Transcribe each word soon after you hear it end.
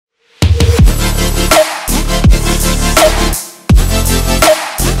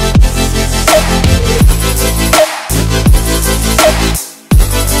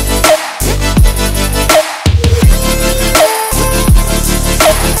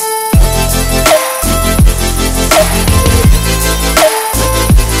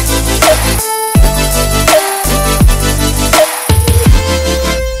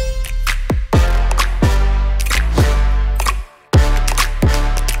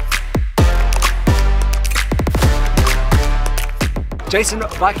Jason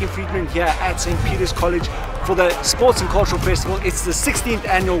Viking Friedman here at St. Peter's College for the Sports and Cultural Festival. It's the 16th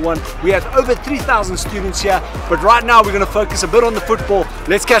annual one. We have over 3,000 students here, but right now we're going to focus a bit on the football.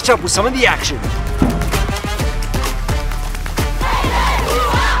 Let's catch up with some of the action.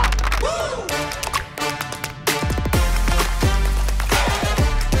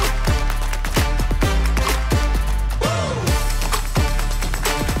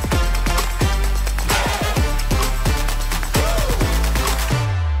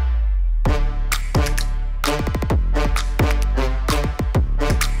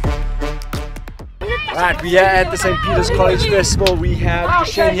 Right, we are at the St. Peter's College Festival. We have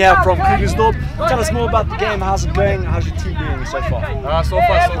Shane here from Krugersdorp. Tell us more about the game. How's it going? How's your team doing so far? So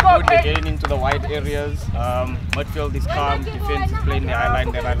far so good. We're getting into the wide areas. Midfield is calm. Defense is playing the high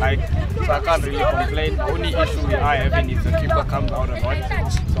line that I like. So I can't really complain. The only issue we are having is the keeper comes out a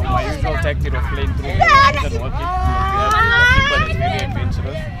lot. So my usual tactic of playing through isn't working. We have a keeper that's very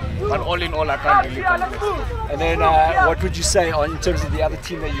adventurous. But all in all, I can't really complain. And then what would you say in terms of the other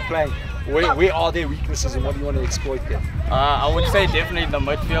team that you're playing? Where are their weaknesses and what do you want to exploit there? I would say definitely in the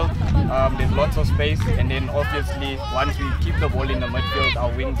midfield. There's lots of space, and then obviously once we keep the ball in the midfield,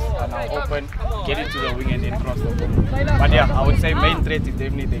 our wings are now open, get it to the wing and then cross the ball. But yeah, I would say main threat is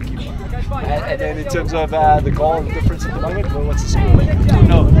definitely the keeper. And then in terms of the goal difference at the moment, what's the score?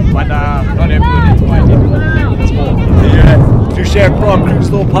 No, but not happy with it. That's all. To share from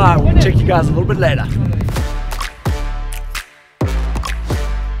Krugersdorp High. We'll check you guys a little bit later.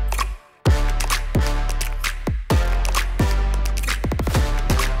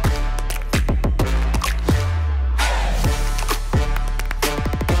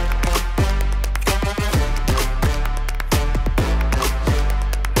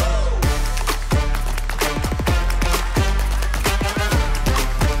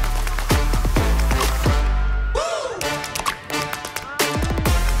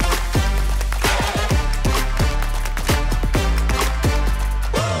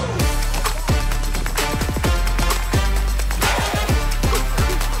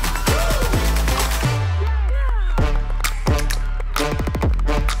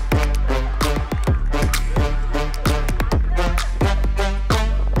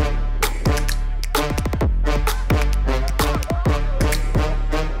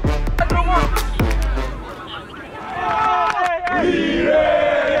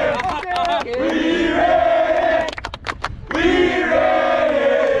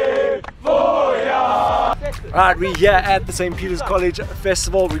 Right, we're here at the St. Peter's College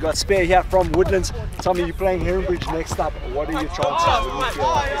Festival. We got Spare here from Woodlands. Tell me, you're playing Heronbridge next up. What are your chances?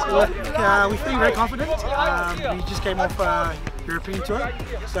 What do you feel like? We're feeling very confident. We just came off a European tour,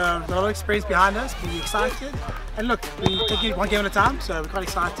 so a lot of experience behind us. We're excited. And look, we're taking it one game at a time, so we're quite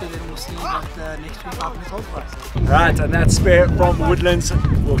excited and we'll see what the next 25 minutes hold for us. Right, and that's Spare from Woodlands.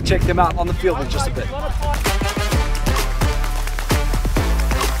 We'll check them out on the field in just a bit.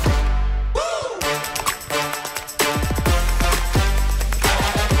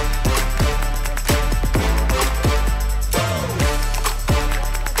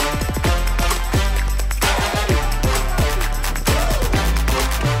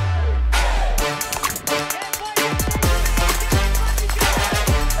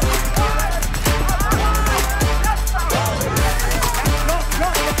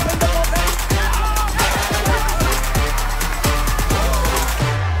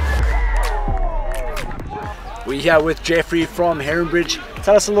 We're here with Jeffrey from Heronbridge.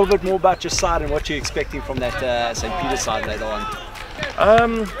 Tell us a little bit more about your side and what you're expecting from that St. Peter's side later on.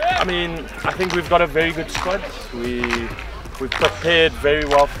 I mean, I think we've got a very good squad. We've prepared very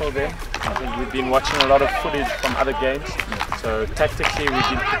well for them. I think we've been watching a lot of footage from other games. So tactically we've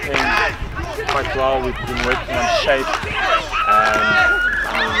been preparing quite well. We've been working on shape.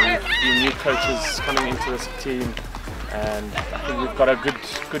 I mean, we've been new coaches coming into this team. And I think we've got a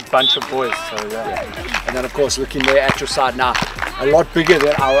good bunch of boys, so yeah. And then of course looking there at your side now, a lot bigger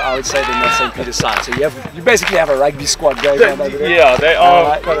than I would say than that St. Peter's side. So you basically have a rugby squad going on over there. Yeah, they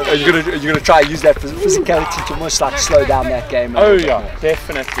are. Are you gonna try and use that physicality to almost like slow down that game? Oh yeah,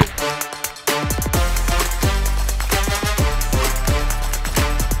 definitely.